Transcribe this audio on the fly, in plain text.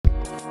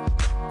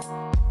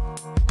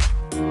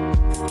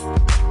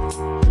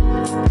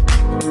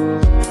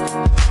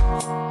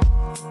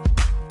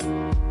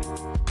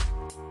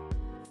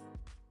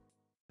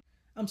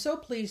so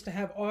pleased to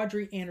have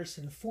Audrey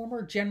Anderson,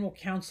 former general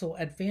counsel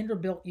at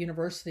Vanderbilt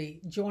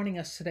University, joining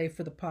us today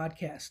for the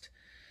podcast.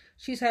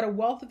 She's had a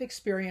wealth of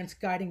experience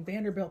guiding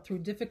Vanderbilt through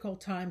difficult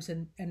times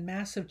and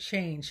massive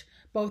change,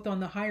 both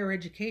on the higher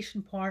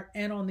education part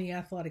and on the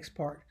athletics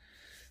part.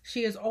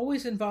 She has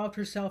always involved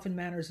herself in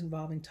matters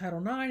involving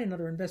Title IX and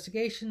other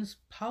investigations,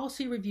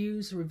 policy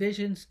reviews,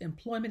 revisions,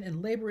 employment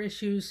and labor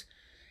issues,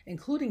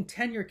 including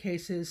tenure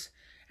cases,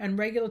 and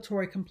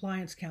regulatory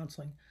compliance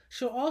counseling.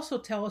 She'll also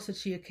tell us that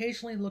she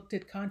occasionally looked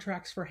at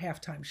contracts for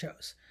halftime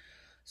shows.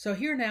 So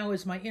here now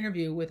is my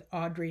interview with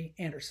Audrey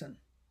Anderson.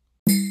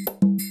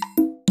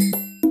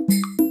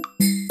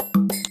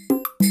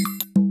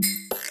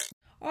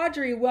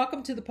 Audrey,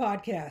 welcome to the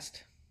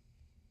podcast.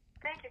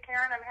 Thank you,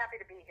 Karen. I'm happy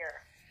to be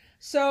here.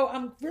 So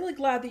I'm really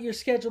glad that your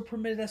schedule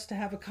permitted us to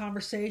have a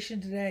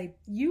conversation today.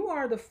 You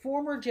are the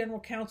former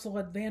general counsel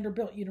at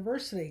Vanderbilt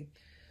University.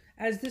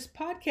 As this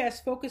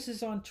podcast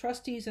focuses on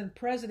trustees and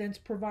presidents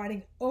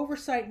providing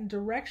oversight and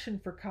direction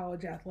for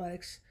college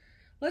athletics,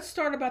 let's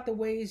start about the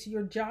ways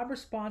your job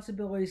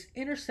responsibilities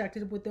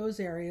intersected with those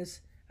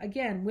areas,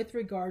 again, with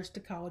regards to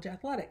college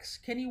athletics.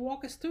 Can you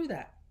walk us through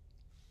that?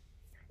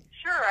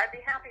 Sure, I'd be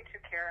happy to,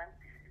 Karen.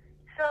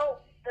 So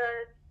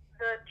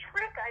the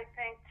trick, I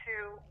think,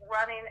 to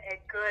running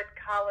a good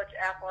college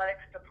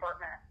athletics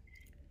department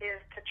is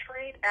to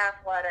treat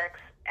athletics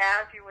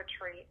as you would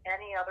treat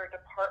any other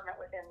department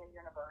within the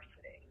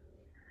university.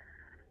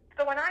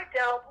 So when I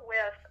dealt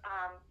with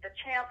the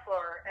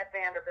chancellor at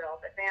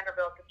Vanderbilt, the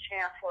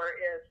chancellor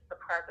is the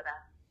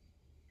president,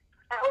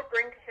 I would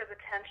bring to his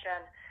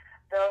attention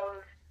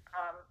those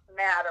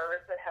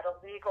matters that had a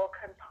legal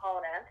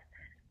component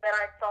that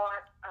I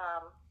thought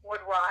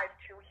would rise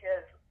to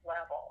his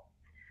level.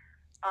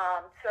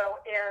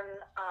 So in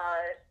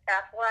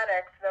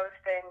athletics, those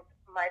things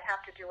might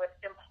have to do with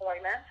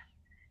employment,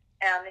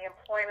 and the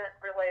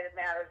employment-related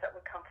matters that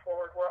would come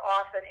forward were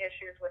often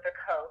issues with a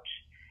coach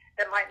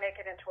that might make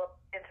it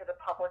into the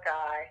public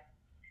eye.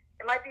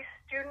 It might be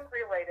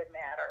student-related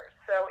matters.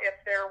 So if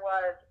there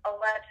was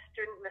alleged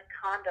student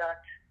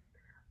misconduct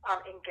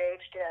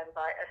engaged in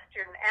by a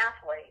student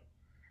athlete,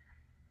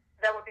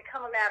 that would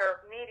become a matter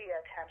of media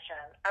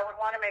attention. I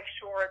would want to make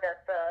sure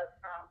that the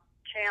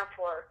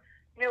chancellor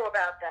knew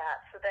about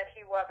that so that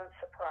he wasn't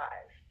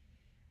surprised.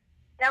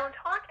 Now, in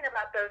talking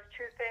about those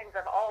two things,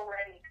 I've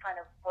already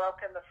kind of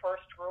broken the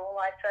first rule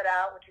I set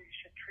out, which is you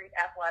should treat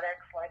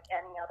athletics like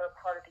any other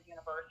part of the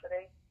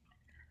university.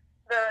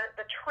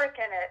 The trick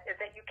in it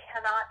is that you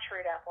cannot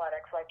treat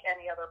athletics like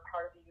any other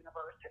part of the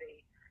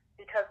university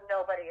because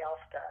nobody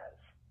else does.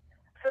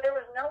 So there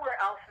was nowhere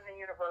else in the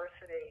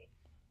university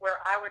where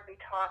I would be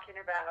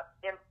talking about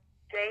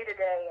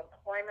day-to-day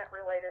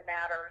employment-related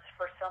matters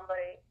for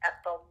somebody at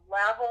the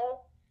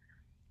level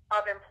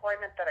of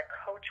employment that a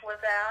coach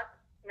was at.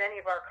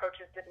 Many of our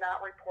coaches did not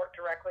report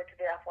directly to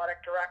the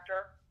athletic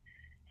director.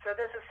 So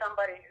this is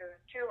somebody who's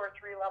 2 or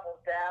 3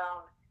 levels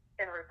down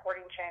in the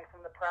reporting chain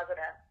from the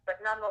president. But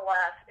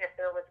nonetheless, if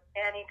there was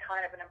any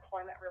kind of an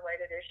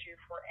employment-related issue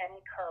for any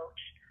coach,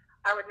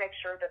 I would make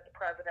sure that the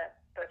president,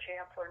 the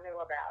chancellor,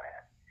 knew about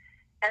it.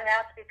 And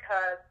that's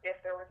because if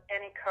there was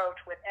any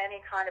coach with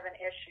any kind of an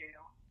issue,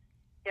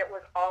 it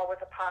was always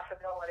a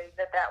possibility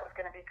that that was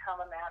going to become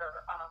a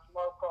matter of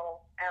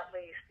local, at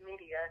least,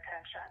 media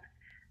attention.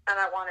 And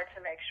I wanted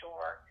to make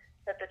sure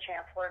that the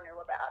chancellor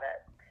knew about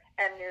it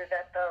and knew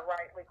that the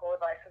right legal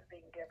advice was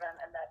being given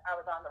and that I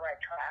was on the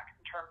right track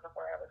in terms of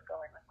where I was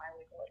going with my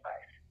legal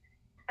advice.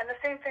 And the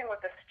same thing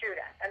with the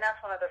student. And that's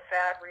one of the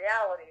sad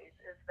realities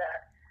is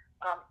that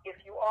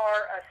if you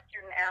are a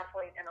student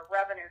athlete in a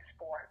revenue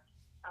sport,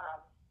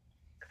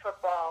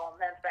 football,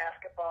 men's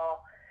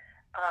basketball,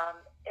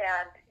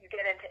 and you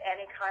get into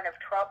any kind of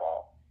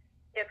trouble,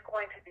 it's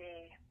going to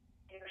be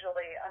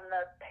usually on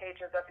the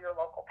pages of your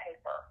local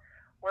paper.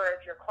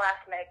 Whereas your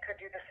classmate could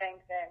do the same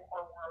thing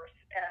or worse,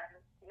 and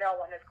no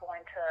one is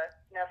going to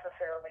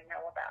necessarily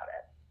know about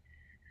it.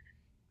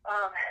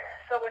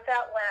 So with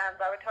that lens,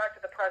 I would talk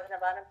to the president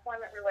about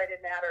employment-related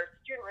matters,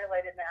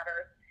 student-related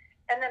matters,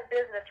 and then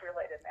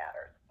business-related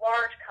matters,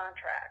 large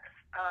contracts.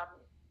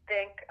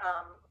 Think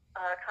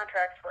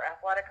contracts for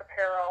athletic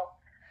apparel,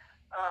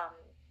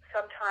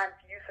 sometimes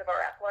use of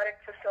our athletic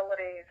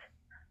facilities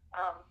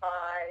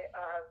by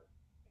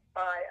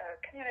a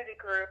community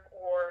group,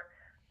 or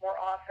more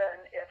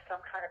often, if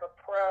some kind of a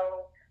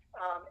pro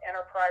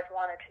enterprise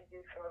wanted to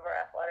use some of our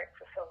athletic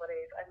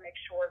facilities, I'd make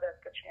sure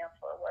that the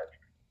chancellor was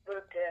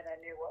looped in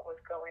and knew what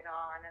was going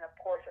on. And of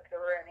course, if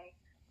there were any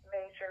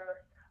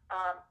major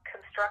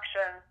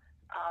construction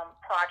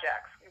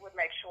projects, we would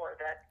make sure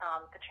that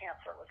the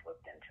chancellor was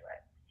looped into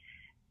it.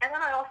 And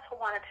then I also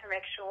wanted to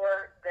make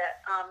sure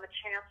that the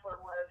chancellor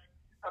was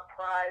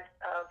apprised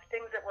of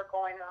things that were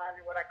going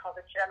on in what I call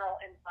the general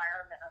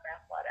environment of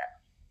athletics.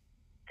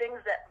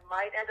 Things that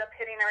might end up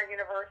hitting our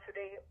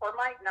university or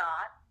might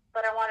not,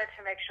 but I wanted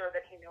to make sure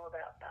that he knew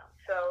about them.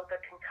 So the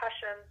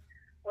concussion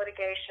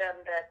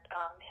litigation that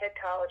hit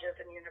colleges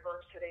and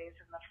universities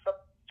and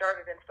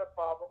started in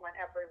football but went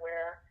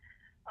everywhere,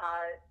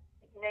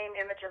 name,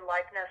 image, and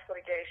likeness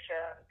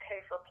litigation,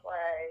 pay for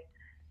play.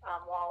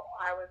 While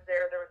I was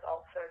there was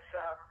also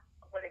some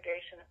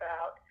litigation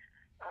about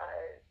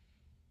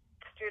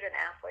student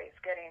athletes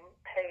getting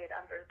paid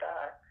under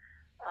the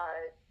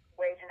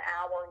wage and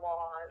hour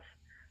laws.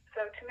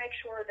 So to make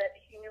sure that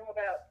he knew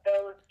about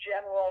those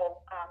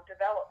general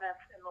developments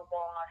in the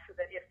law so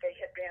that if they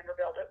hit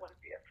Vanderbilt, it wouldn't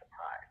be a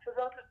surprise. So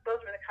those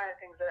were the kind of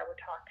things that I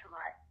would talk to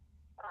my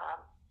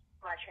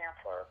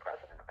chancellor or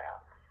president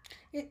about.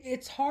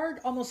 It's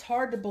almost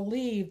hard to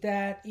believe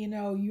that,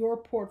 your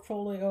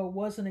portfolio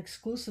wasn't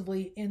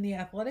exclusively in the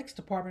athletics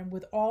department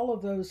with all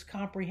of those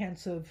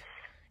comprehensive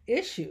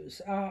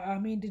issues.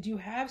 Did you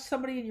have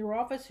somebody in your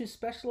office who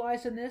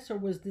specialized in this, or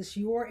was this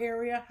your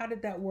area? How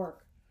did that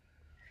work?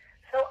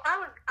 So I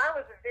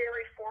was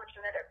very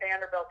fortunate at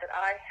Vanderbilt that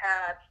I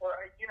had, for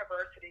a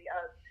university,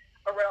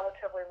 a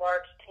relatively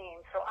large team.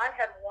 So I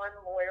had one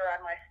lawyer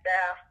on my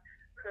staff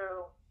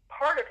who,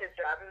 part of his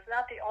job, it was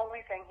not the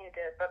only thing he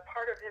did, but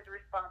part of his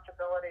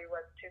responsibility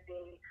was to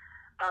be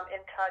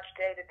in touch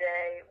day to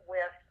day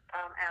with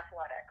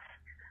athletics.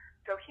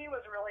 So he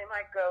was really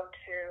my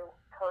go-to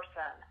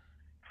person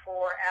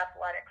for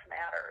athletics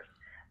matters.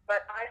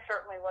 But I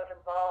certainly was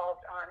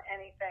involved on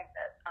anything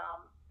that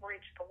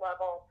reached the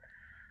level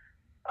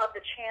of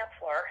the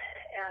chancellor,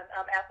 and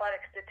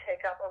athletics did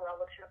take up a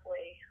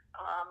relatively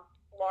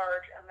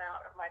large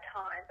amount of my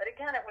time. But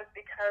again, it was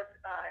because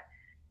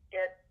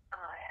it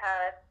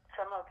had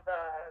some of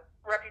the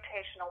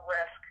reputational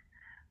risk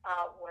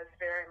was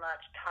very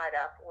much tied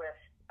up with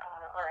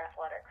our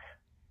athletics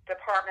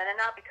department, and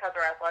not because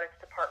our athletics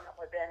department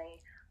was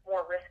any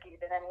more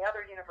risky than any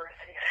other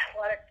university's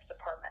athletics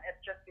department. It's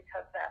just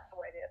because that's the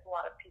way it is. A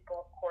lot of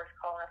people, of course,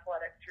 call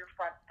athletics the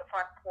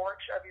front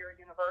porch of your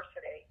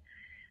university.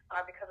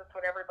 Because it's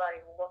what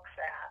everybody looks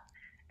at.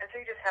 And so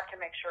you just have to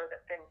make sure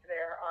that things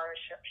there are as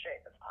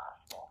shipshape as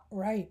possible.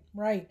 Right.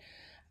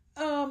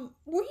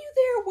 Were you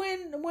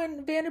there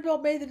when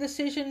Vanderbilt made the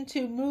decision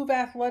to move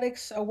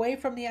athletics away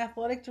from the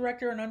athletic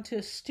director and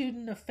onto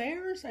student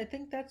affairs? I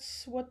think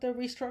that's what the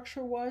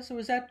restructure was.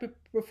 Or was that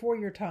before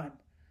your time?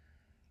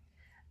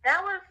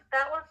 That was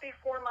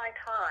before my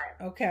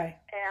time. Okay.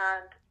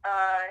 And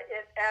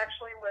it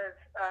actually was,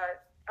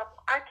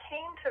 I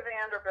came to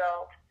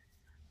Vanderbilt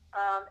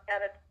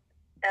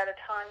at a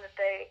time that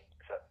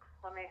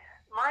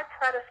my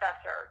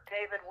predecessor,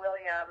 David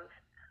Williams,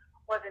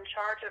 was in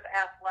charge of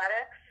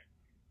athletics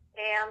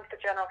and the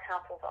general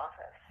counsel's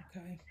office.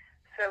 Okay.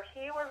 So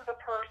he was the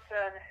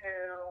person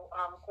who,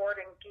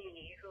 Gordon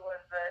Gee, who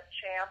was the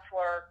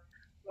chancellor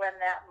when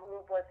that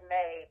move was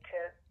made,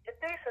 it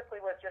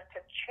basically was just to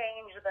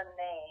change the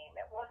name.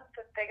 It wasn't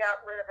that they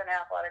got rid of an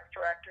athletics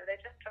director, they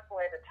just took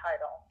away the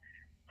title.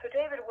 So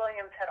David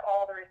Williams had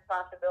all the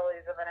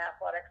responsibilities of an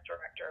athletics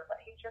director, but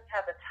he just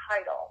had the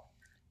title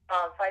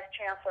of Vice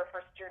Chancellor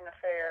for Student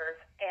Affairs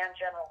and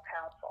General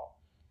Counsel.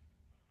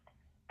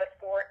 But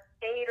for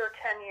 8 or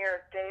 10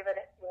 years, David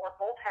wore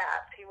both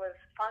hats. He was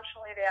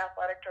functionally the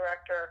athletic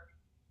director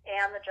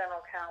and the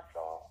General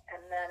Counsel.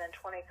 And then in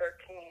 2013,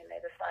 they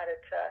decided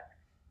to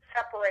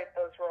separate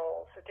those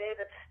roles. So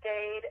David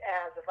stayed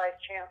as the Vice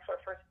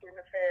Chancellor for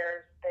Student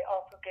Affairs. They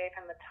also gave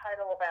him the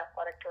title of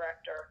athletic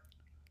director,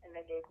 and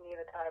they gave me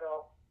the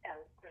title and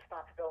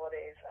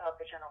responsibilities of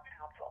the General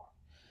Counsel.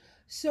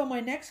 So my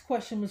next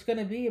question was going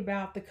to be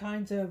about the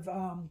kinds of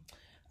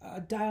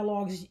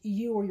dialogues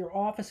you or your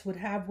office would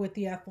have with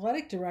the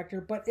athletic director,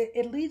 but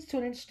it leads to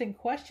an interesting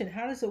question.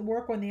 How does it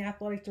work when the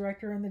athletic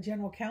director and the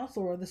general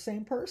counsel are the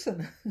same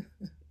person?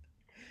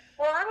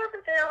 Well, I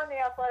wasn't there when the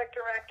athletic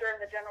director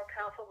and the general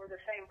counsel were the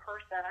same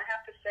person. I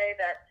have to say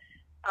that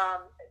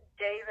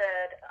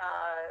David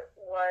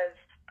was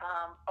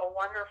a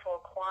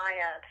wonderful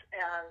client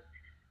and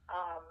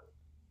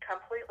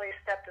completely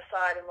stepped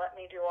aside and let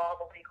me do all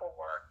the legal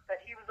work.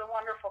 But he was a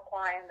wonderful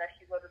client, that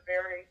he was a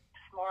very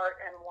smart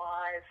and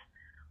wise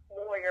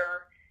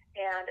lawyer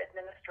and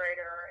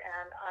administrator,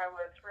 and I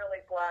was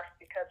really blessed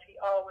because he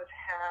always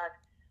had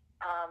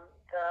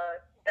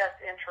the best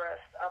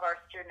interests of our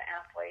student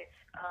athletes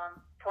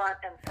front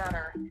and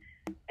center,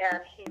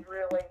 and he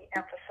really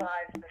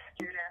emphasized the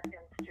student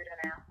and student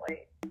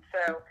athlete.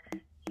 So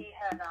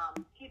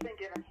he'd been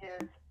given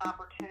his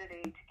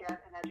opportunity to get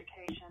an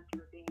education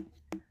through being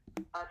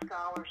a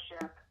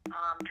scholarship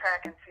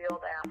track and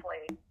field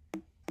athlete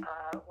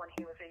when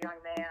he was a young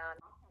man,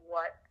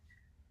 what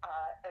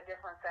a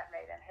difference that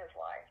made in his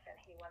life. And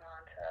he went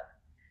on to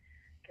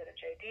get a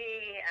JD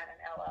and an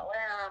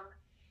LLM,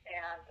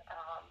 and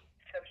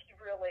so he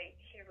really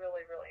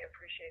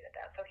appreciated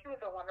that. So he was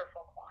a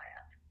wonderful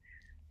client,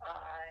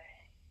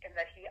 in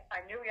that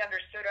I knew he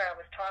understood what I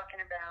was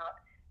talking about,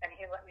 and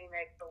he let me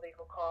make the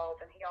legal calls.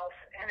 And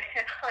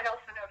I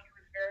also know he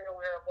was very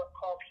aware of what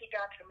calls he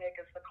got to make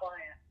as the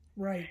client.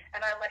 Right.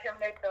 And I let him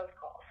make those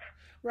calls.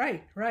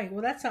 Right.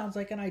 Well, that sounds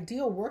like an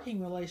ideal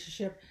working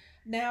relationship.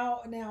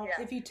 Now, yeah.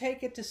 If you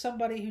take it to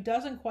somebody who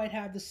doesn't quite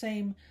have the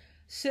same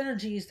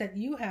synergies that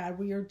you had,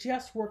 where you're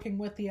just working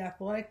with the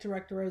athletic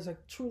director as a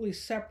truly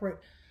separate,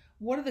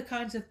 what are the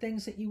kinds of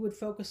things that you would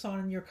focus on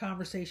in your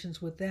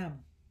conversations with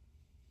them?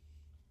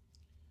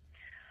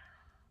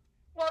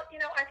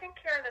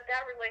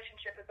 that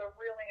relationship is a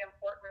really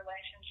important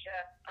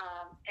relationship,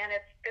 and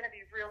it's going to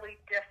be really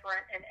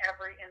different in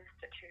every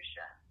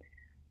institution.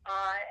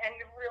 And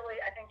you really,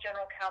 I think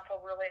general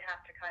counsel really have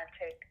to kind of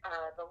take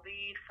the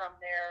lead from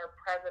their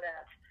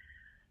president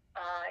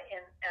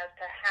as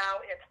to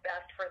how it's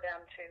best for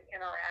them to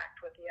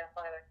interact with the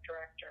athletic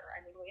director.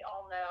 I mean, we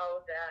all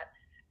know that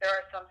there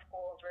are some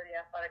schools where the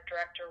athletic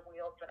director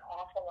wields an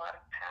awful lot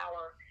of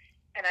power,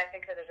 and I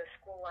think that at a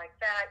school like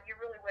that, you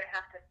really would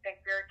have to think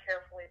very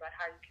carefully about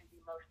how you can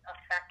be most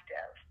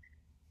effective.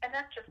 And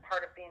that's just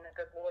part of being a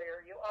good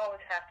lawyer. You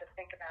always have to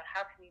think about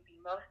how can you be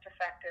most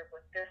effective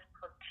with this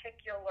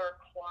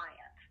particular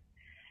client.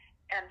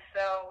 And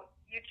so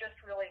you just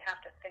really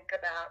have to think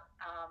about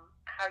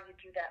how you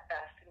do that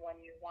best. And when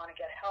you want to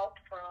get help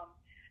from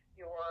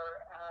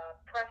your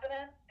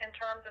president in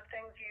terms of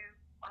things you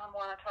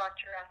want to talk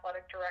to your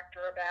athletic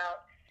director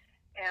about.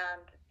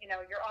 And, you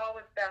know, you're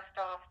always best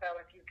off,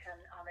 though, if you can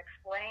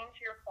explain to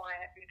your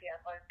client, be the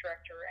athletic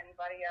director or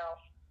anybody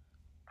else,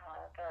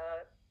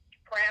 the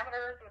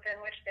parameters within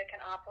which they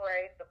can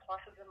operate, the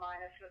pluses and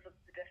minuses of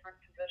the different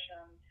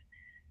positions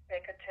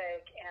they could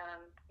take,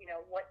 and, you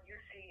know, what you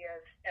see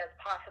as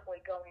possibly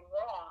going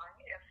wrong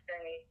if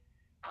they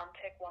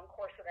take one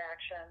course of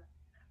action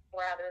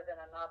rather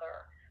than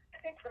another. I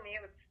think for me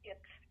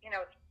it's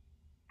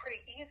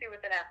pretty easy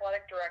with an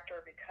athletic director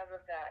because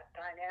of that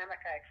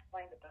dynamic I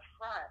explained at the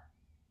front.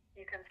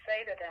 You can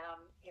say to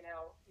them, you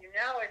know,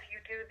 if you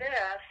do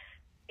this,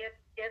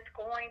 it's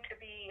going to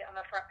be on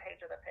the front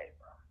page of the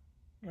paper.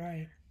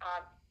 Right.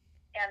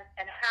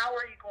 And how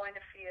are you going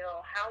to feel?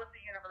 How is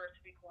the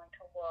university going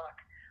to look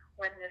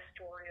when this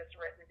story is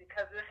written?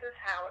 Because this is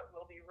how it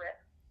will be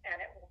written, and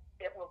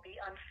it will be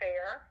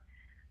unfair,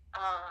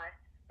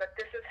 but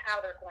this is how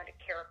they're going to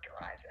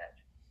characterize it.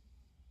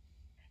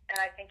 And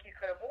I think you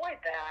could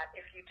avoid that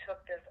if you took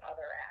this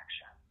other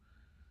action.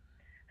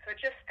 So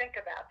just think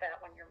about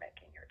that when you're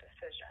making your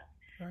decision.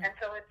 Right. And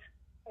so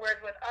whereas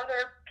with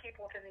other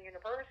people within the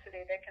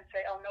university, they can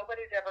say, oh,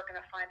 nobody's ever going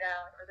to find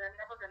out, or they're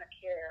never going to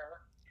care,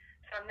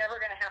 so I'm never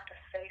going to have to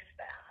face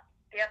that.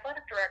 The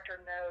athletic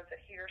director knows that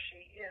he or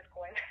she is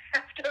going to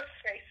have to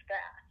face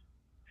that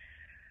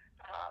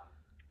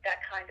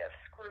kind of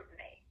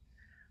scrutiny.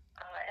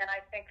 And I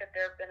think that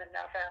there have been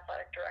enough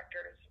athletic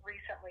directors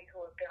recently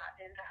who have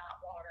gotten into hot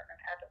water and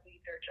have had to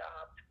leave their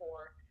jobs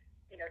for,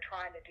 you know,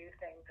 trying to do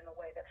things in a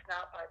way that's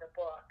not by the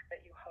book, that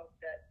you hope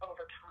that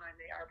over time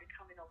they are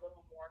becoming a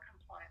little more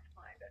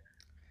compliance-minded.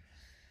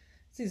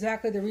 It's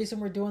exactly the reason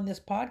we're doing this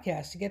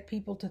podcast, to get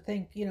people to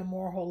think, you know,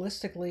 more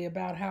holistically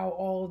about how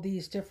all of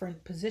these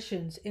different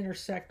positions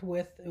intersect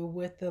with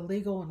the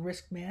legal and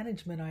risk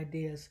management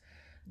ideas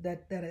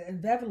that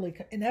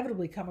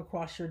inevitably come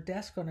across your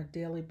desk on a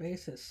daily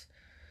basis.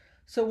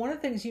 So one of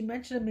the things you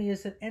mentioned to me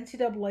is that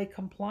NCAA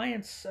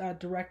compliance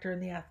director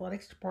in the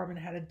athletics department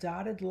had a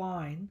dotted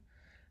line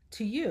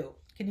to you.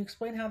 Can you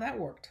explain how that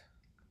worked?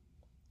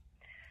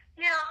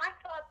 Yeah, I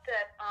thought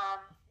that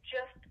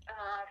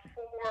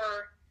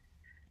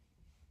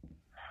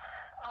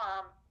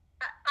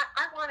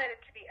I wanted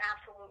it to be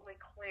absolutely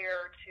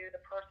clear to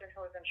the person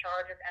who was in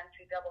charge of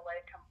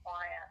NCAA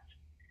compliance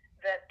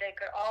that they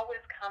could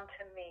always come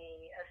to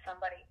me as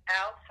somebody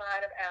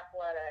outside of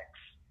athletics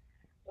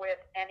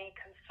with any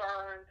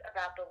concerns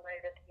about the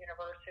way that the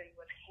university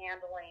was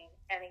handling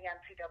any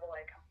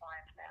NCAA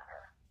compliance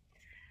matter.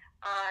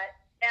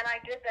 And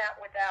I did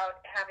that without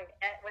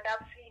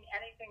seeing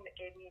anything that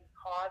gave me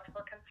cause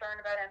for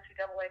concern about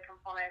NCAA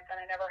compliance,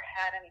 and I never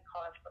had any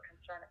cause for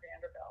concern at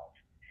Vanderbilt.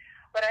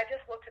 But I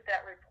just looked at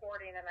that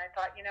reporting and I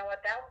thought, you know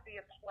what, that would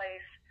be a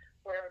place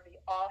where it would be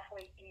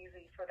awfully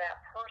easy for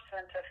that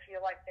person to feel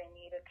like they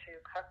needed to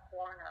cut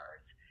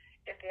corners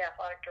if the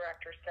athletic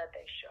director said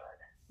they should.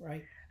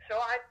 Right. So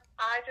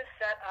I just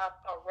set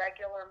up a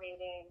regular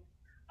meeting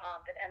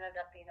that ended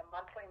up being a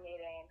monthly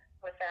meeting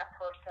with that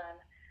person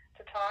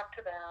to talk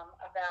to them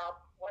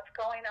about what's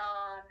going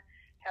on.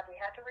 Have we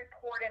had to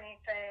report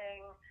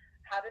anything?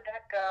 How did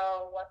that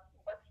go?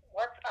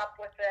 What's up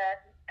with it?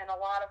 And a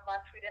lot of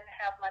months we didn't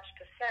have much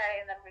to say,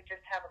 and then we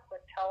just have a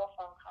quick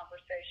telephone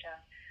conversation.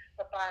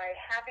 But by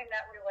having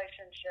that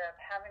relationship,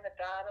 having the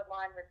dotted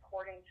line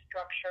reporting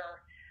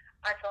structure,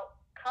 I felt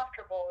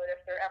comfortable that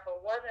if there ever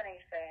was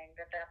anything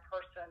that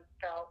person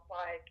felt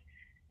like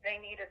they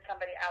needed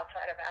somebody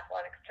outside of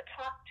athletics to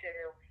talk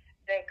to,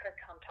 they could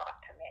come talk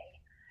to me,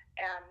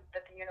 and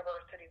that the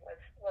university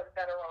was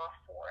better off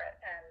for it.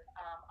 And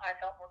I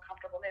felt more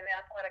comfortable. And the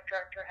athletic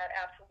director had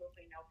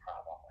absolutely no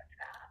problem with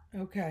that.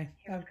 Okay.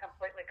 He was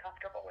completely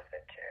comfortable with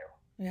it too.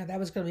 Yeah, that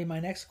was going to be my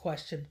next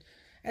question.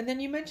 And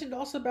then you mentioned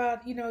also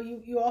about, you know,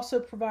 you also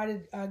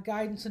provided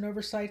guidance and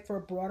oversight for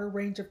a broader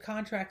range of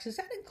contracts. Does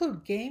that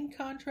include game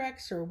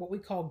contracts or what we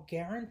call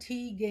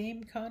guarantee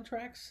game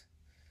contracts?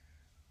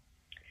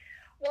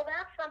 Well,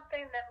 that's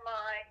something that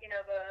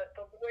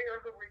the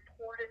lawyer who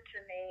reported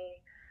to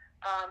me,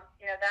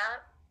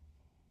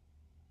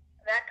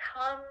 that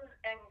comes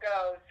and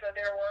goes. So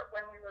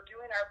when we were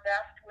doing our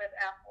best with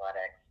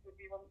athletics, would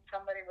be when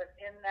somebody was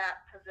in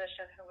that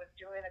position who was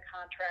doing a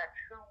contract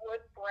who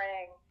would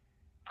bring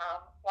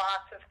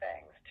lots of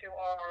things to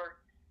our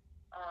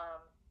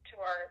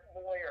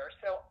lawyer.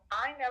 So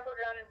I never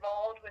got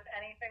involved with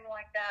anything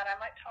like that. I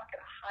might talk at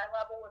a high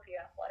level with the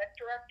athletic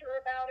director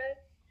about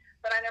it,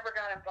 but I never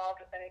got involved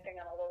with anything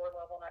on a lower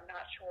level, and I'm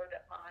not sure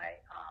that my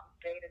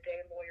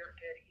day-to-day lawyer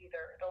did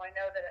either. Though I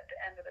know that at the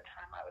end of the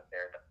time I was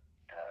there, the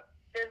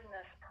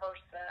business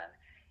person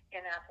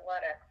in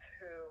athletics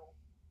who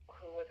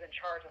was in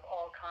charge of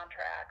all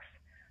contracts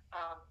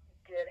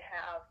did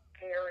have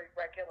very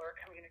regular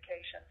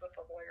communications with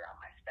the lawyer on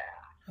my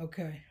staff.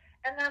 Okay.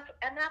 And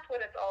that's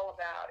what it's all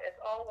about. It's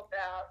all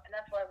about, and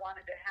that's why I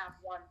wanted to have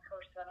one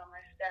person on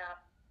my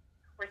staff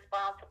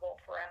responsible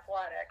for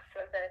athletics,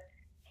 so that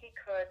he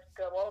could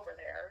go over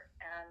there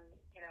and,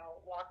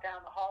 walk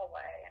down the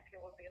hallway, and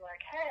people would be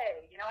like,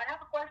 hey, I have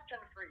a question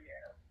for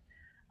you.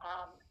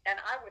 And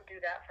I would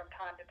do that from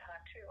time to time,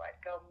 too. I'd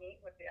go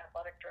meet with the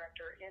athletic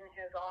director in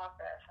his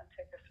office and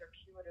take a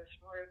circuitous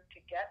route to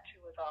get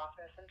to his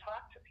office and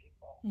talk to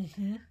people.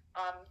 Mm-hmm.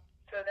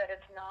 So that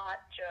it's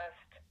not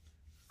just,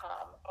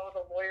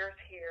 the lawyer's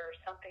here,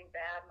 something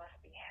bad must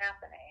be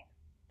happening.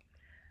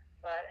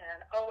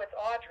 It's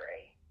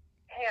Audrey.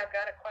 Hey, I've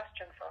got a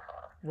question for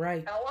her.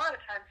 Right. And a lot of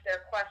times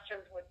their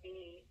questions would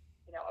be,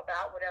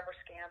 about whatever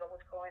scandal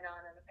was going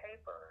on in the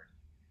papers.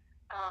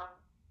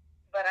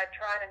 But I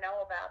try to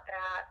know about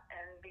that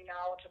and be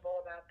knowledgeable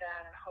about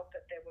that and hope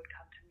that they would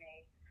come to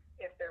me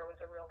if there was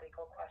a real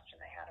legal question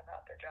they had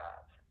about their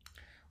jobs.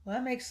 Well,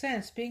 that makes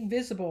sense. Being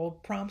visible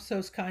prompts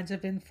those kinds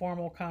of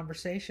informal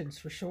conversations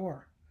for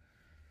sure.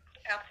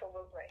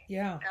 Absolutely.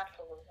 Yeah.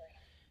 Absolutely.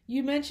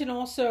 You mentioned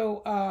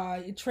also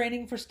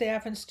training for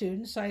staff and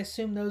students. I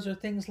assume those are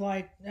things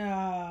like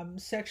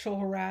sexual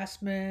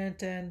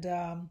harassment and,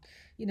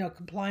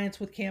 compliance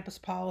with campus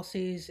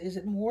policies. Is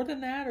it more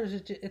than that, or is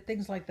it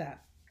things like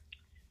that?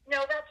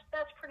 No,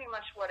 that's pretty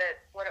much what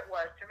it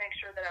was, to make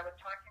sure that I was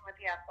talking with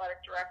the athletic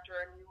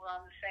director and we were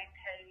on the same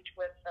page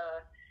with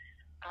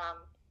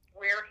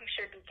where he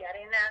should be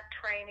getting that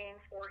training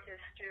for his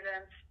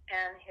students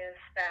and his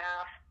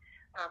staff,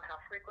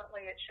 how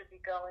frequently it should be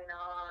going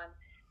on,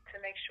 to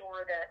make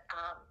sure that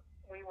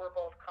we were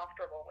both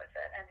comfortable with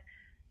it. And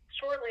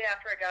shortly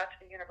after I got to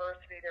the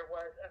university, there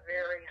was a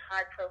very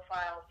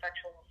high-profile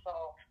sexual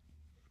assault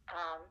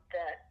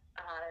that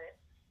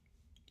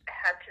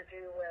had to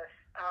do with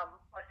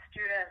a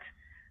student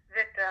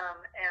victim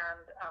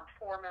and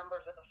 4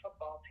 members of the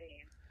football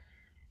team.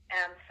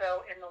 And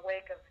so in the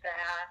wake of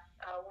that,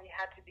 we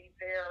had to be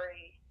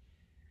very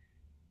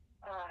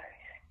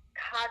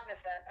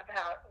cognizant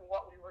about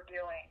what we were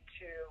doing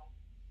to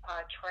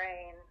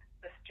train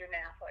the student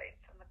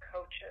athletes and the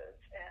coaches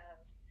and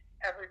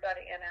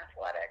everybody in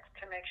athletics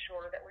to make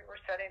sure that we were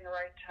setting the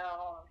right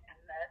tone and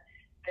that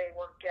they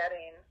were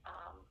getting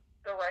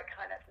the right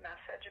kind of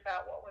message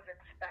about what was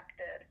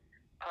expected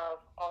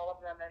of all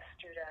of them as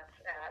students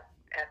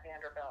at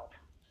Vanderbilt.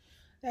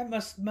 That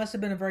must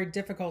have been a very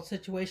difficult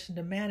situation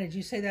to manage.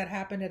 You say that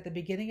happened at the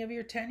beginning of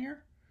your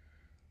tenure?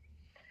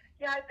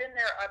 Yeah, I've been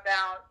there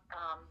about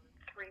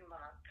 3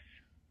 months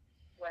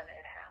when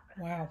it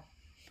happened.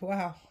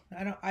 Wow.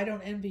 I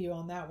don't envy you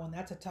on that one.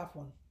 That's a tough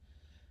one.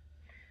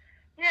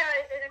 Yeah,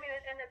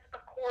 and it's,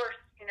 of course,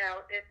 it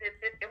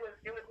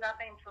was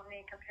nothing for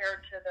me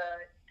compared to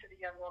the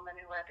young woman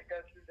who had to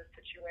go through the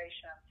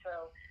situation.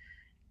 So,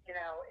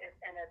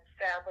 and it's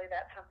sadly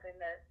that's something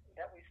that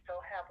we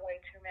still have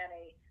way too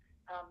many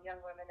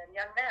young women and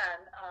young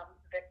men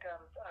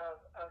victims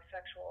of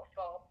sexual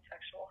assault,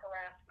 sexual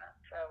harassment.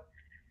 So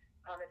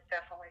it's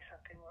definitely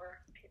something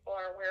where people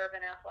are aware of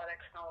in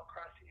athletics and all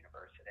across the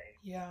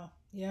university. Yeah.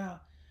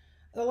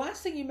 The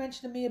last thing you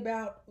mentioned to me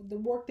about the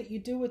work that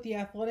you do with the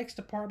athletics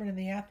department and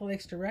the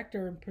athletics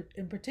director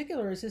in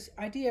particular is this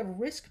idea of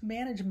risk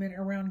management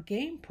around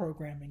game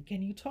programming.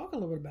 Can you talk a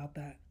little bit about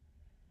that?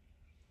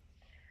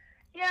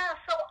 Yeah,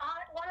 so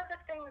one of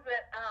the things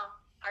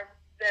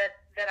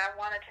that I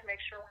wanted to make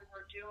sure we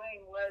were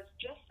doing was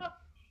just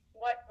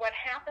what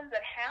happens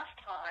at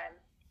halftime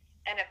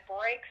and at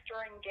breaks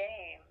during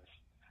games.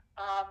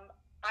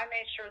 I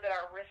made sure that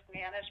our risk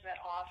management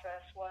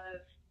office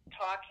was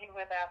talking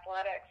with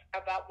athletics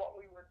about what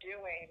we were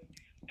doing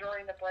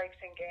during the breaks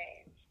in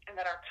games, and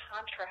that our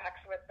contracts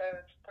with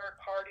those third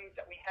parties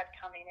that we had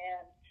coming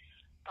in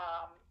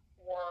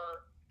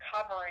were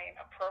covering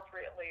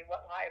appropriately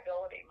what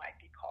liability might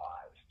be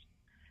caused.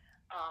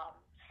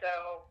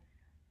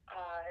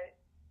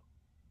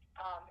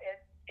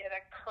 It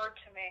occurred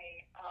to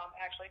me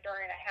actually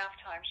during a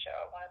halftime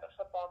show at one of the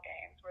football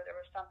games where there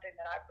was something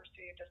that I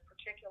perceived as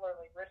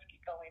particularly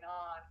risky going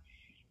on,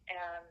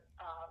 and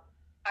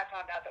I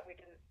found out that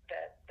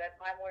that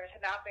my lawyers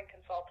had not been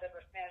consulted,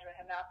 risk management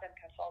had not been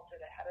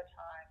consulted ahead of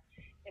time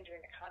in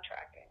doing the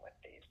contracting with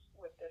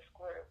this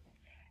group.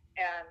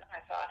 And I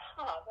thought,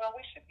 well,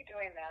 we should be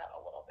doing that a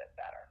little bit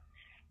better.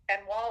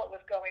 And while it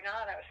was going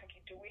on, I was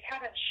thinking, do we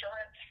have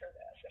insurance for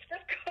this? If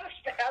this goes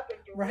badly,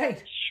 do we have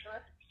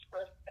insurance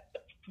for this?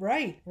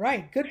 Right.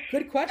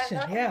 Good question.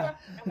 And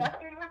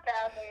nothing went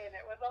badly, and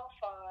it was all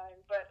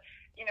fine. But,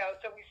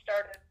 so we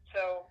started,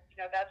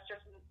 that's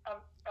just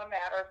a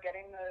matter of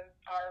getting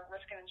our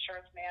risk and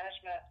insurance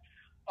management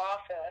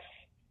office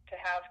to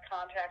have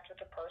contact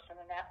with the person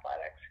in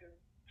athletics who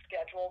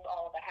schedules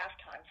all of the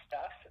halftime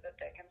stuff so that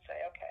they can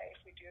say, okay, if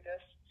we do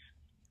this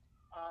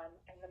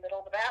in the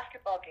middle of the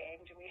basketball game,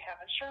 do we have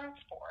insurance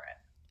for it?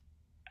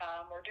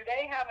 Or do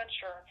they have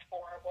insurance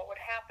for it? What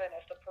would happen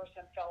if the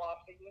person fell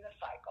off the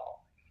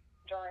unicycle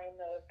during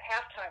the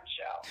halftime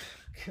show?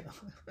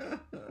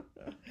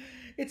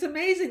 It's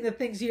amazing the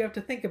things you have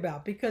to think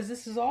about, because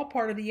this is all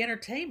part of the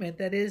entertainment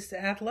that is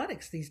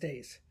athletics these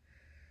days.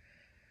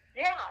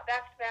 Yeah,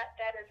 that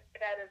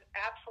is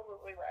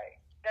absolutely right.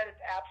 That is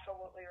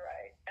absolutely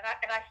right. And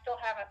I still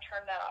haven't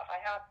turned that off. I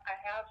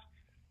have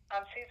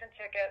season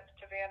tickets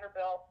to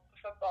Vanderbilt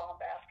football and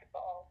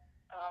basketball,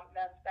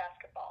 men's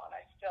basketball, and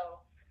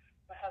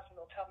my husband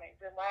will tell me,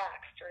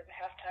 relax during the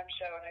halftime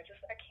show, and I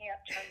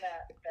can't turn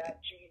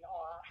that gene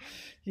off.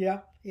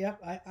 Yeah,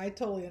 I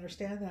totally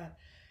understand that.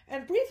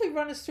 And briefly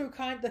run us through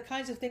the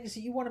kinds of things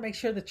that you want to make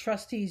sure the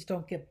trustees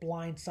don't get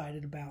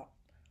blindsided about.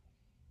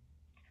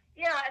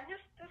 Yeah, and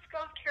this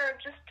goes, Karen,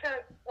 just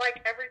to like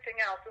everything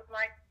else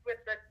with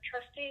the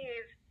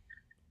trustees,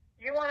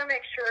 you want to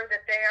make sure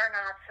that they are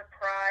not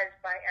surprised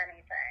by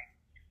anything.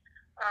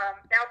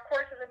 Now, of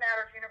course, as a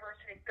matter of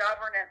university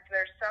governance,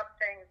 there's some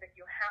things that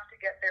you have to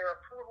get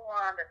their approval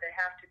on, that they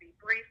have to be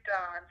briefed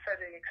on. So to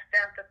the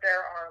extent that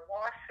there are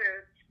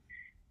lawsuits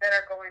that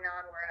are going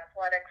on where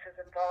athletics is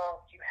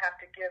involved, you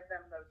have to give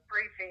them those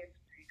briefings.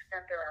 To the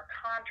extent there are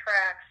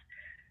contracts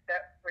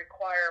that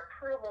require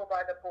approval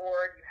by the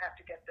board, you have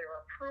to get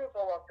their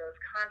approval of those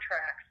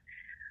contracts.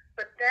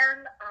 But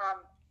then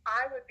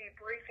I would be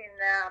briefing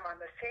them on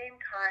the same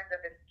kind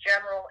of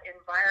general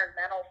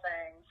environmental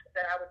things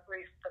that I would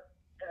brief the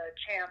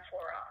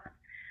chancellor on.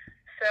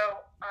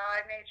 So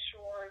I made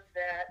sure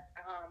that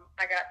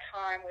I got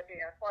time with the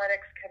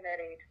athletics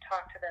committee to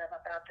talk to them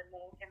about the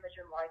name, image,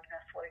 and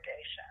likeness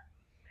litigation,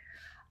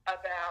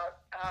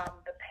 about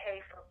the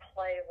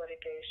pay-for-play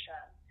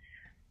litigation,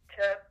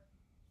 to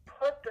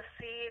put the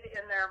seed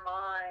in their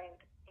mind,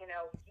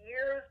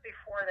 years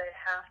before they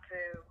have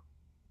to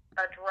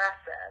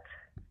address it,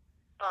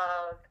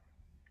 of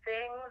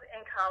things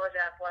in college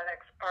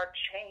athletics are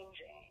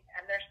changing.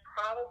 And there's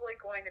probably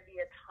going to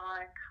be a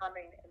time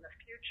coming in the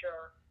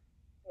future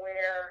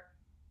where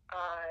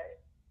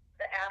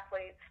the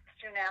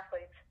student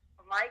athletes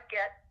might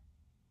get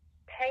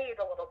paid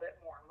a little bit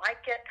more,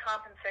 might get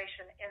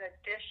compensation in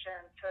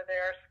addition to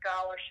their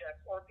scholarship,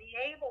 or be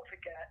able to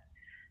get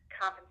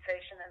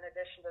compensation in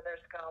addition to their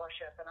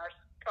scholarship. And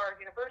our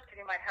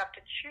university might have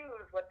to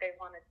choose what they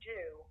want to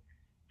do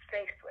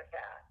faced with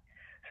that.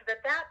 So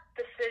that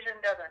decision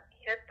doesn't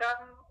hit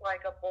them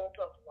like a bolt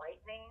of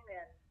lightning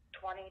in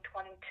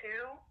 2022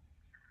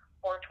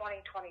 or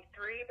 2023,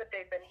 but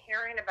they've been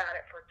hearing about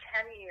it for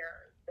 10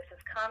 years. This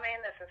is coming,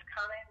 this is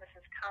coming, this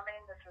is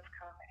coming, this is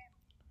coming.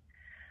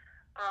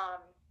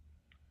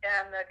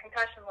 And the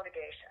concussion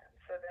litigation,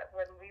 so that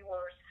when we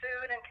were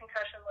sued in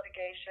concussion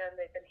litigation,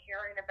 they've been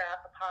hearing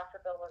about the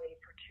possibility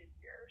for 2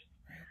 years,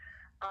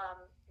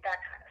 that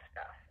kind of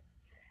stuff.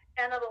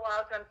 And it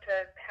allows them to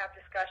have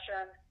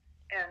discussion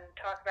and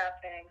talk about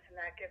things, and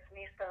that gives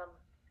me some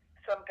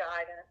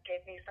guidance,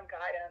 gave me some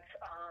guidance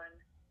on,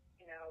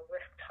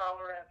 risk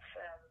tolerance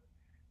and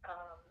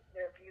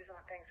their views on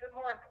things. But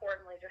more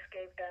importantly, just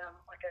gave them,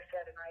 like I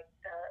said,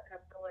 an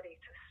ability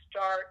to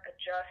start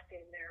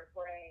adjusting their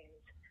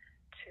brains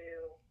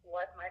to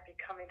what might be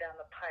coming down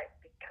the pipe,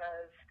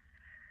 because,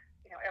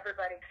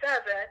 everybody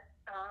says it,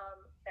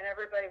 and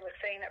everybody was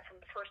saying it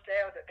from the first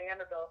day I was at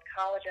Vanderbilt.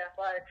 College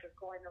athletics is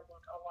going to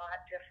look a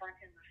lot different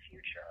in the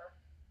future.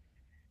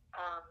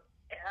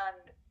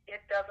 And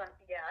it doesn't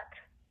yet,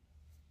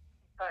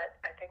 but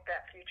I think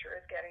that future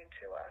is getting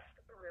to us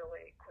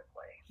really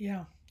quickly.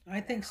 Yeah, I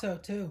think so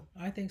too.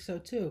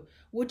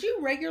 Would you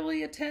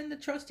regularly attend the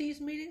trustees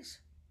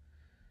meetings?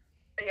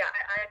 Yeah,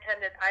 I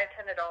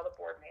attended all the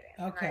board meetings.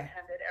 Okay. And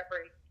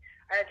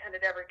I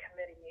attended every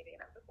committee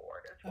meeting of the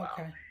board as well.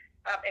 Okay.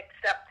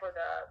 Except for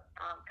the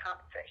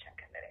compensation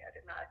committee. I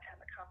did not attend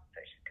the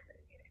compensation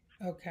committee meetings.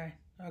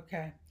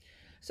 Okay.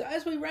 So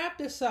as we wrap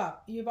this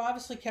up, you've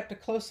obviously kept a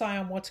close eye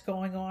on what's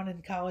going on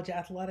in college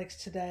athletics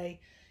today.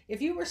 If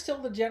you were still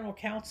the general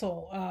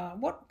counsel,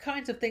 what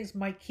kinds of things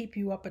might keep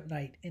you up at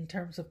night in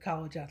terms of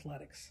college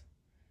athletics?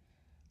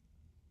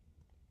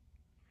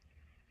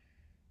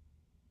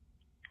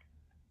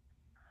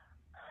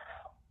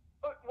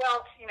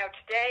 Well,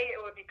 today it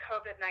would be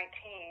COVID-19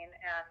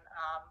 and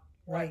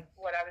right.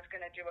 what I was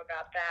going to do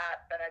about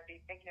that, but I'd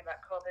be thinking about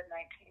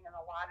COVID-19 in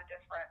a lot of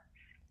different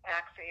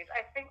axes.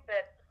 I think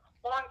that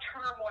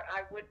long-term, what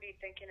I would be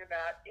thinking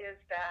about is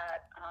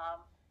that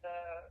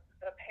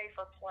the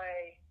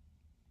pay-for-play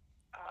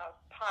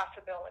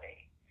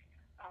possibility,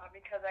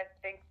 because I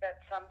think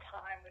that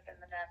sometime within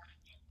the next,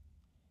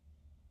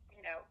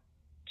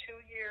 2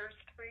 years,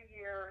 3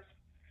 years,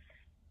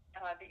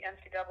 the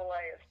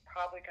NCAA is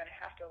probably going to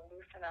have to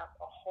loosen up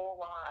a whole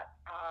lot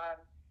on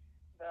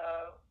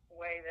the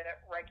way that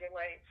it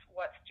regulates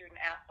what student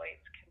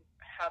athletes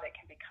how they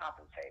can be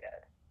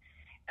compensated.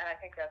 And I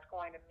think that's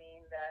going to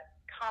mean that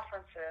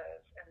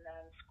conferences and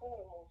then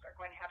schools are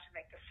going to have to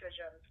make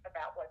decisions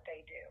about what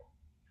they do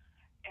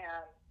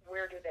and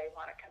where do they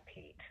want to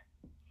compete.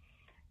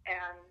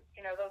 And,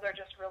 those are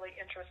just really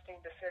interesting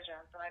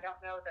decisions. And I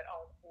don't know that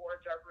all the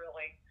boards are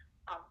really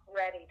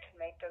ready to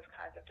make those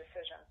kinds of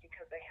decisions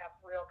because they have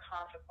real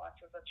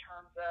consequences in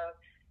terms of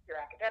your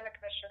academic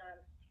mission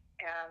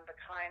and the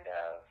kind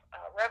of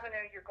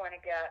revenue you're going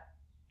to get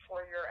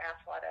for your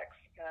athletics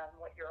and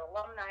what your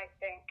alumni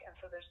think. And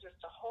so there's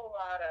just a whole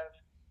lot of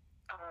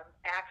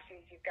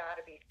axes you've got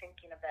to be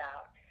thinking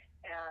about.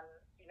 And,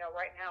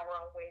 right now we're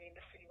all waiting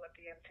to see what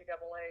the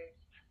NCAA,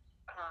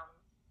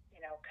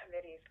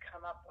 committees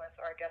come up with,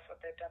 or I guess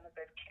what they've done is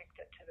they've kicked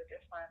it to the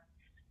different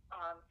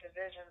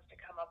divisions to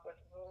come up with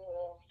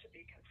rules to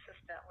be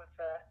consistent with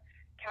the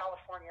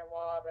California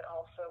law, but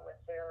also with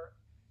their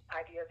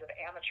ideas of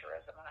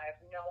amateurism. And I have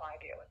no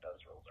idea what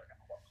those rules are going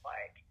to look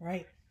like.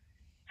 Right.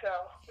 So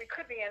we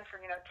could be in for,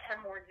 10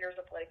 more years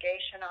of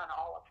litigation on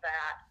all of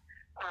that.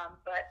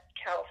 But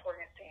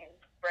California seems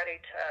ready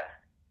to,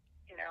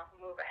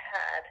 move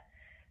ahead.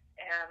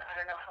 And I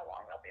don't know how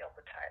long they'll be able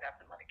to tie it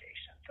up in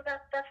litigation. So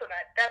that's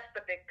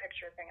the big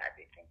picture thing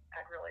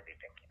I'd really be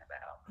thinking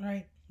about.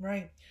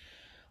 Right.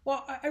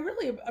 Well, I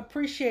really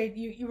appreciate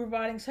you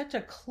providing such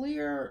a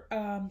clear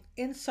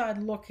inside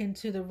look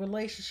into the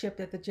relationship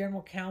that the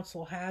General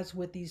Counsel has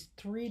with these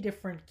three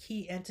different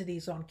key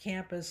entities on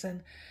campus.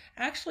 And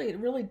actually, it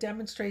really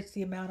demonstrates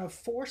the amount of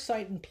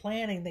foresight and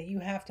planning that you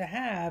have to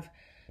have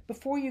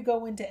before you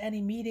go into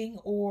any meeting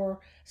or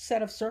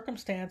set of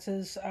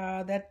circumstances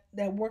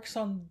that works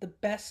on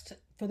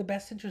for the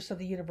best interest of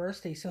the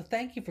university. So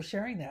thank you for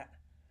sharing that.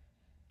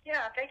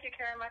 Yeah, thank you,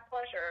 Karen. My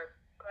pleasure.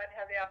 Glad to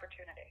have the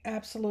opportunity.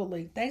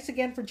 Absolutely. Thanks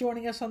again for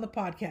joining us on the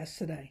podcast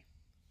today.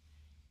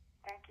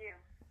 Thank you.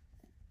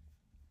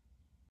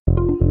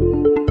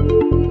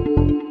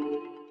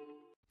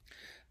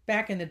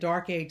 Back in the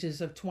dark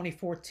ages of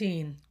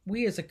 2014,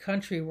 we as a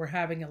country were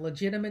having a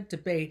legitimate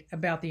debate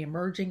about the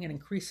emerging and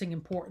increasing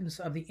importance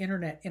of the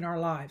internet in our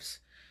lives.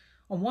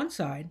 On one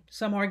side,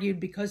 some argued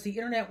because the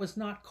internet was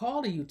not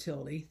called a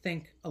utility,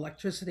 think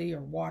electricity or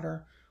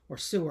water or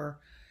sewer,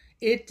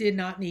 it did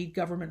not need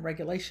government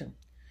regulation.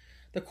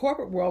 The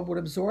corporate world would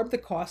absorb the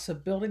costs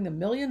of building the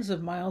millions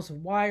of miles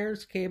of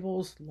wires,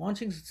 cables,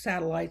 launching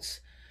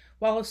satellites,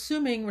 while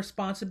assuming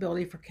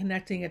responsibility for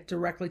connecting it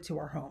directly to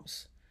our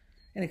homes.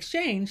 In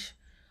exchange,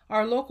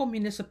 our local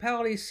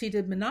municipalities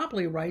ceded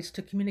monopoly rights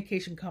to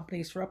communication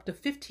companies for up to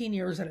 15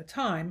 years at a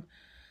time,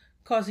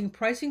 causing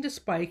pricing to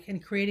spike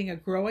and creating a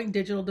growing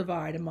digital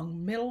divide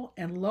among middle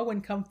and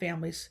low-income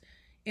families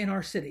in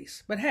our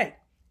cities. But hey,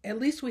 at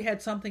least we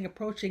had something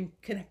approaching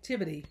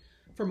connectivity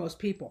for most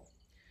people.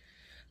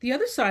 The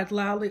other side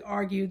loudly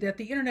argued that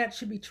the internet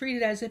should be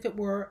treated as if it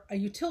were a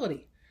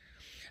utility.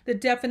 The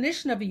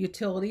definition of a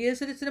utility is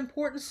that it's an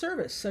important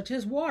service, such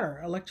as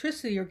water,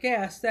 electricity, or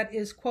gas, that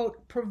is,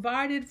 quote,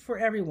 provided for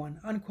everyone,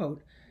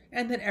 unquote,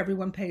 and that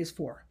everyone pays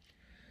for.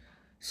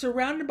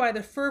 Surrounded by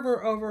the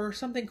fervor over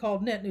something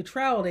called net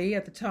neutrality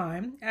at the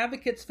time,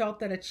 advocates felt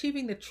that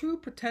achieving the true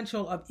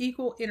potential of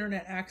equal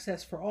internet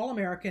access for all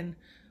Americans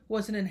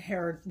was an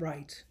inherent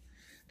right.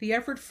 The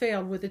effort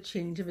failed with the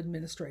change of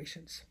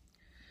administrations.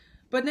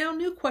 But now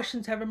new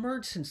questions have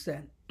emerged since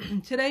then.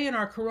 Today in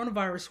our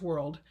coronavirus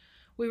world,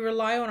 we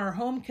rely on our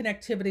home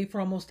connectivity for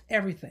almost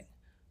everything: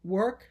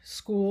 work,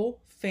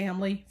 school,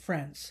 family,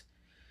 friends.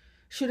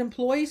 Should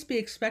employees be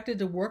expected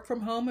to work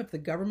from home if the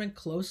government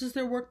closes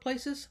their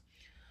workplaces?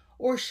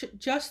 Or should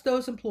just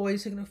those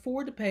employees who can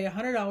afford to pay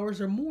 $100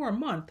 or more a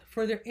month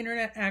for their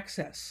internet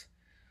access?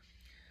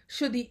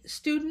 Should the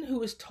student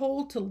who is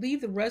told to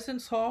leave the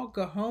residence hall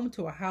go home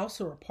to a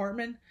house or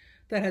apartment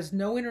that has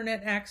no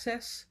internet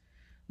access,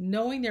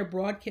 knowing their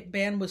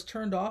broadband was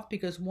turned off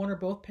because one or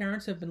both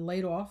parents have been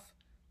laid off?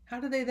 How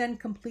do they then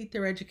complete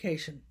their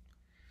education?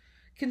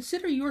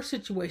 Consider your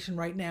situation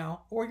right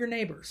now or your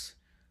neighbors.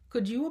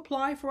 Could you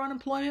apply for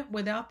unemployment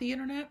without the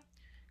internet?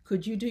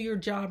 Could you do your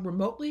job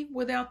remotely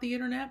without the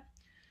internet?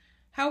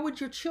 How would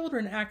your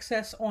children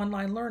access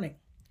online learning?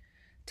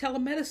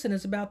 Telemedicine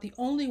is about the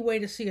only way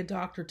to see a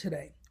doctor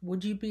today.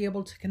 Would you be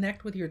able to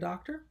connect with your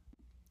doctor?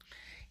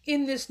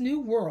 In this new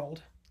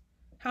world,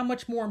 how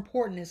much more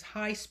important is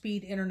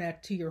high-speed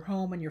internet to your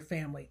home and your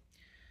family?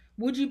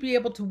 Would you be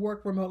able to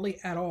work remotely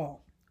at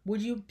all?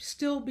 Would you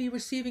still be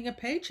receiving a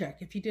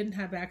paycheck if you didn't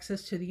have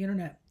access to the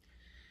internet?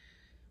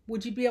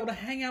 Would you be able to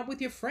hang out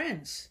with your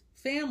friends,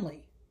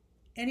 family,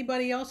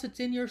 anybody else that's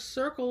in your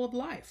circle of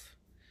life?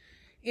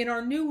 In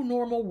our new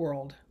normal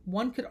world,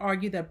 one could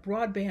argue that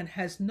broadband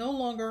has no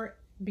longer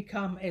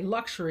become a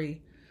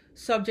luxury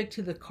subject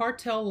to the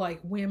cartel-like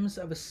whims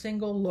of a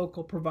single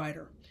local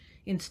provider.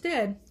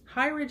 Instead,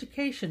 higher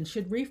education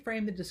should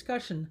reframe the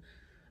discussion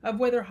of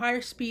whether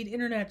higher speed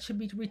internet should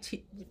be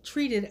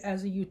treated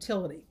as a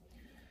utility.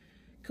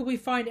 Could we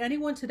find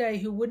anyone today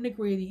who wouldn't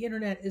agree the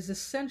internet is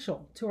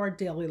essential to our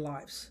daily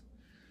lives?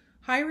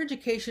 Higher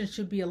education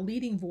should be a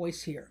leading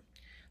voice here.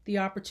 The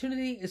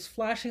opportunity is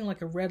flashing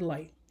like a red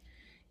light.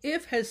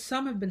 If, as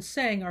some have been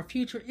saying, our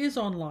future is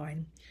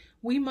online,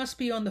 We must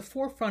be on the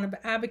forefront of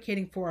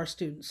advocating for our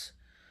students.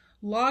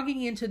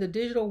 Logging into the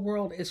digital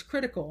world is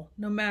critical,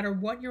 no matter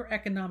what your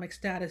economic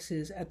status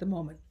is at the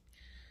moment.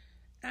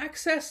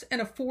 Access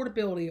and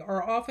affordability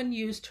are often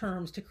used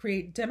terms to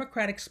create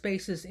democratic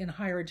spaces in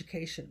higher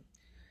education.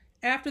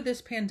 After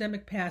this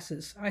pandemic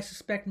passes, I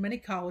suspect many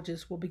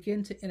colleges will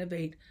begin to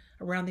innovate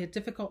around the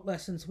difficult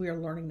lessons we are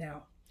learning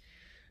now.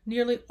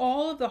 Nearly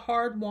all of the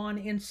hard-won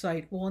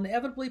insight will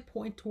inevitably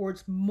point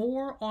towards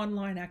more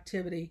online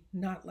activity,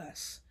 not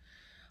less.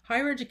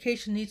 Higher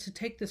education needs to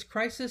take this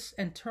crisis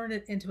and turn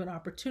it into an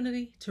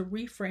opportunity to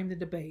reframe the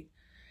debate.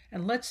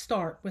 And let's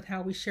start with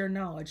how we share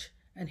knowledge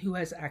and who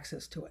has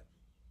access to it.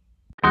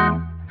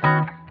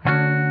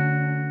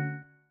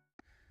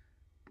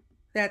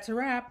 That's a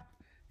wrap.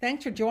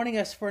 Thanks for joining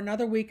us for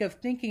another week of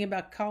thinking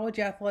about college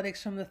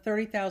athletics from the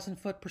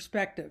 30,000-foot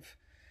perspective.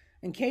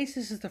 In case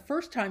this is the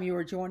first time you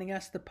are joining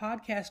us, the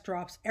podcast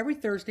drops every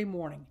Thursday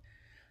morning.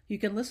 You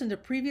can listen to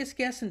previous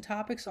guests and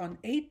topics on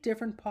 8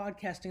 different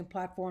podcasting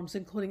platforms,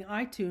 including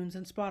iTunes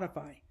and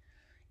Spotify.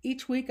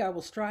 Each week, I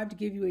will strive to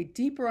give you a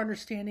deeper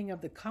understanding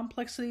of the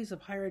complexities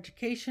of higher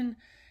education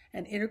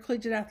and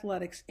intercollegiate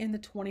athletics in the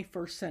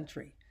 21st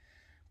century.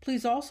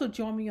 Please also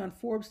join me on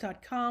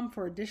Forbes.com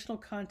for additional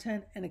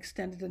content and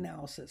extended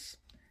analysis.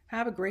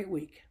 Have a great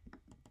week.